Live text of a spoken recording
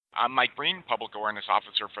I'm Mike Breen, Public Awareness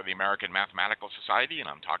Officer for the American Mathematical Society, and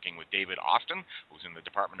I'm talking with David Austin, who's in the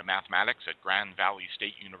Department of Mathematics at Grand Valley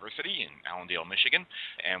State University in Allendale, Michigan.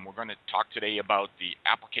 And we're going to talk today about the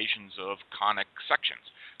applications of conic sections.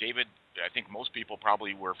 David, I think most people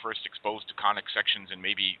probably were first exposed to conic sections in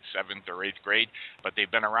maybe 7th or 8th grade, but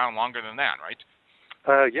they've been around longer than that, right?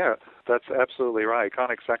 Yeah, that's absolutely right.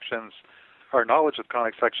 Conic sections, our knowledge of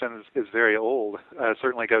conic sections is very old.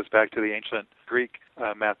 Certainly goes back to the ancient Greek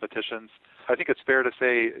mathematicians. I think it's fair to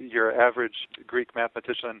say your average Greek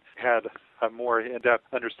mathematician had a more in-depth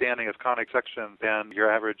understanding of conic sections than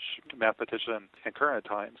your average mathematician in current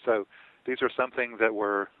times. So these are something that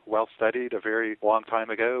were well studied a very long time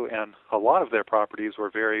ago, and a lot of their properties were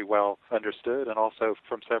very well understood, and also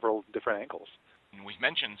from several different angles. We've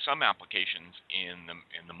mentioned some applications in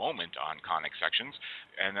the moment on conic sections,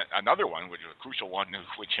 and another one, which is a crucial one,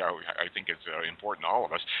 which I think is important to all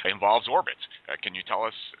of us, involves orbits. Can you tell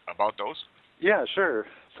us about those? Yeah, sure.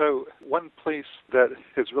 So one place that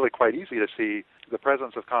is really quite easy to see the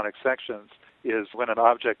presence of conic sections is when an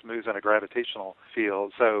object moves in a gravitational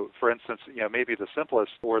field. So, for instance, maybe the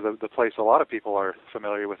simplest or the place a lot of people are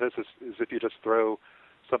familiar with this is if you just throw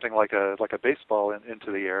something like a baseball into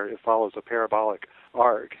the air, it follows a parabolic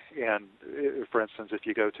arc. And for instance, if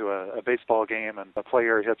you go to a baseball game and a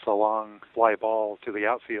player hits a long fly ball to the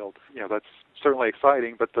outfield, that's certainly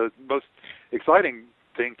exciting. But the most exciting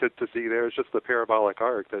thing to see there is just the parabolic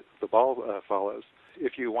arc that the ball follows.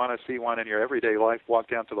 If you want to see one in your everyday life, walk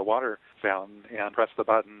down to the water fountain and press the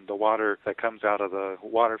button. The water that comes out of the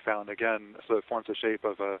water fountain, again, so it forms the shape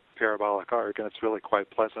of a parabolic arc, and it's really quite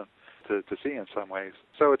pleasant to see in some ways.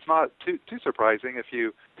 So it's not too surprising if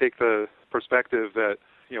you take the perspective that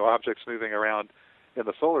objects moving around in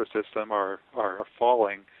the solar system are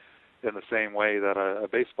falling in the same way that a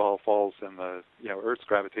baseball falls in the Earth's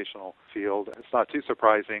gravitational field. It's not too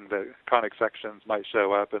surprising that conic sections might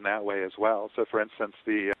show up in that way as well. So for instance,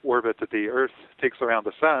 the orbit that the Earth takes around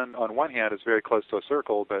the Sun on one hand is very close to a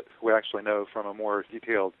circle, but we actually know from a more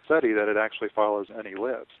detailed study that it actually follows an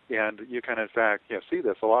ellipse. And you can in fact see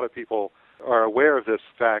this. A lot of people are aware of this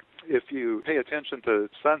fact. If you pay attention to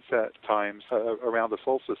sunset times around the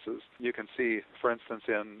solstices, you can see, for instance,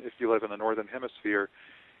 if you live in the northern hemisphere,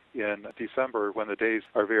 in December, when the days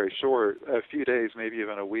are very short, a few days, maybe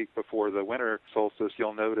even a week before the winter solstice,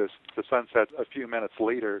 you'll notice the sun sets a few minutes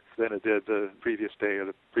later than it did the previous day or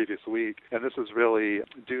the previous week. And this is really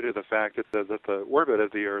due to the fact that the orbit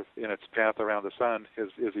of the Earth in its path around the sun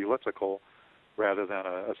is elliptical rather than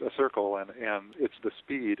a circle, and it's the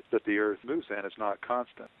speed that the Earth moves in is not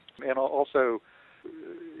constant. And also,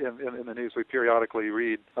 in the news, we periodically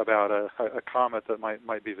read about a comet that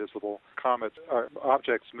might be visible. Comets are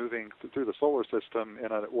objects moving through the solar system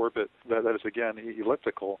in an orbit that is, again,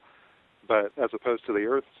 elliptical, but as opposed to the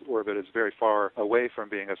Earth's orbit, is very far away from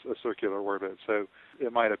being a circular orbit. So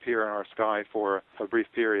it might appear in our sky for a brief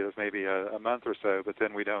period of maybe a month or so, but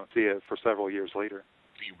then we don't see it for several years later.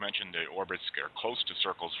 You mentioned the orbits are close to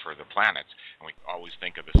circles for the planets, and we always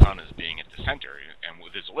think of the sun as being at the center, and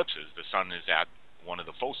with its ellipses, the sun is at one of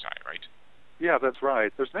the foci, right? Yeah, that's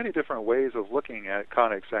right. There's many different ways of looking at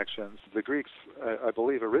conic sections. The Greeks, I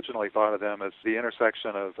believe, originally thought of them as the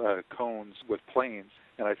intersection of cones with planes,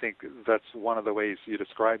 and I think that's one of the ways you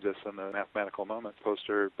describe this in the Mathematical Moments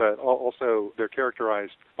poster. But also, they're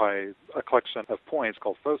characterized by a collection of points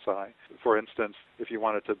called foci. For instance, if you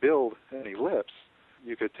wanted to build an ellipse,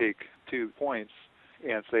 you could take 2 points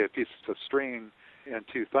and, say, a piece of string and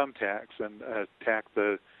 2 thumbtacks and tack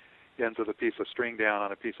the ends of the piece of string down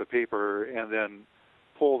on a piece of paper and then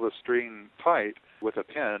pull the string tight with a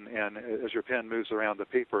pen, and as your pen moves around the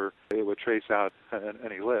paper, it would trace out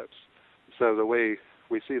an ellipse. So the way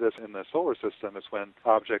we see this in the solar system is when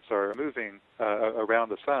objects are moving around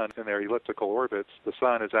the sun in their elliptical orbits, the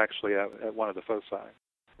sun is actually at one of the foci.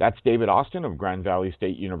 That's David Austin of Grand Valley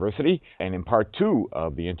State University. And in part 2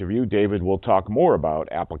 of the interview, David will talk more about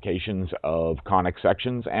applications of conic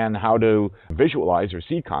sections and how to visualize or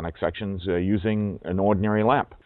see conic sections using an ordinary lamp.